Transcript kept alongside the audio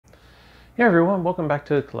Hey everyone, welcome back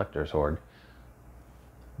to Collector's Horde.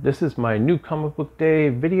 This is my new comic book day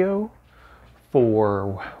video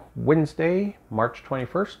for Wednesday, March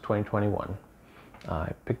 21st, 2021.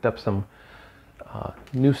 I picked up some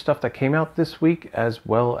new stuff that came out this week, as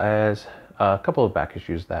well as a couple of back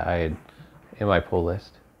issues that I had in my pull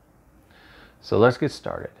list. So let's get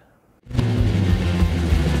started.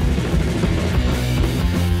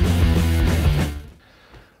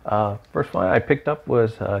 First one I picked up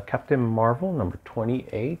was Captain Marvel number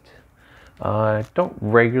 28. I don't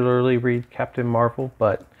regularly read Captain Marvel,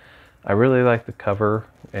 but I really like the cover,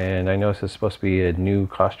 and I know this is supposed to be a new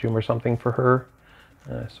costume or something for her,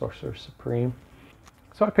 Sorcerer Supreme.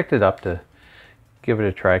 So I picked it up to give it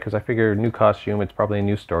a try because I figure new costume, it's probably a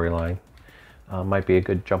new storyline. Might be a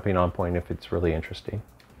good jumping on point if it's really interesting.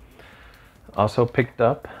 Also picked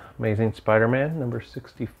up Amazing Spider-Man number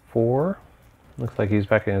 64. Looks like he's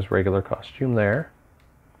back in his regular costume there.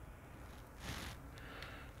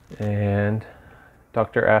 And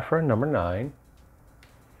Dr. Aphra number 9.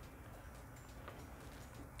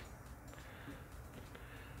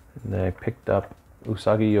 And then I picked up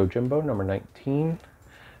Usagi Yojimbo number 19.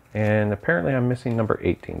 And apparently I'm missing number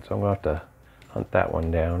 18, so I'm going to have to hunt that one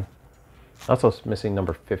down. Also missing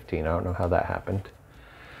number 15. I don't know how that happened.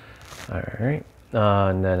 Alright.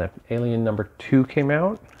 And then Alien number 2 came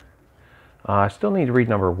out. I still need to read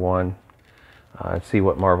number 1 and see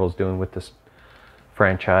what Marvel's doing with this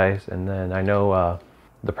franchise. And then I know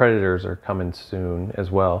the Predators are coming soon as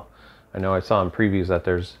well. I know I saw in previews that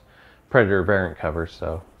there's Predator variant covers,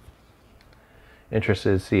 so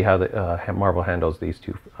interested to see how the Marvel handles these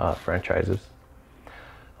two franchises.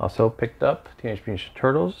 Also picked up Teenage Mutant Ninja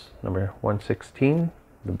Turtles number 116,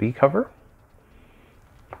 the B cover.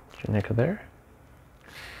 Janika there.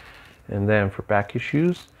 And then for back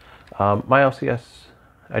issues, my LCS,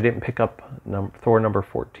 I didn't pick up Thor number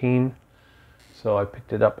 14, so I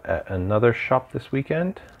picked it up at another shop this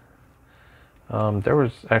weekend. There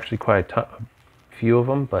was actually quite a few of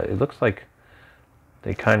them, but it looks like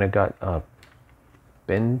they kind of got a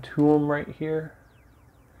bend to them right here.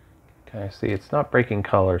 Can I see? It's not breaking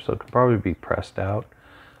color, so it could probably be pressed out,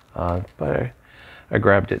 but I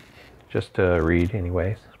grabbed it just to read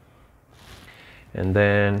anyways. And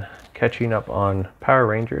then catching up on Power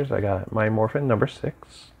Rangers, I got Mighty Morphin number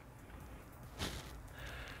 6,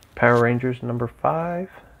 Power Rangers number 5,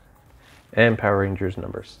 and Power Rangers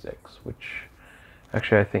number 6, which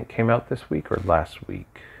actually I think came out this week or last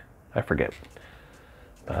week. I forget.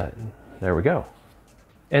 But there we go.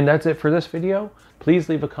 And that's it for this video. Please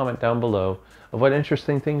leave a comment down below of what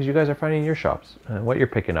interesting things you guys are finding in your shops and what you're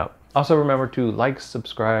picking up. Also remember to like,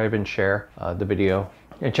 subscribe, and share the video.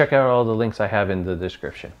 And check out all the links I have in the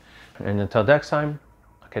description. And until next time,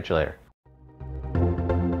 I'll catch you later.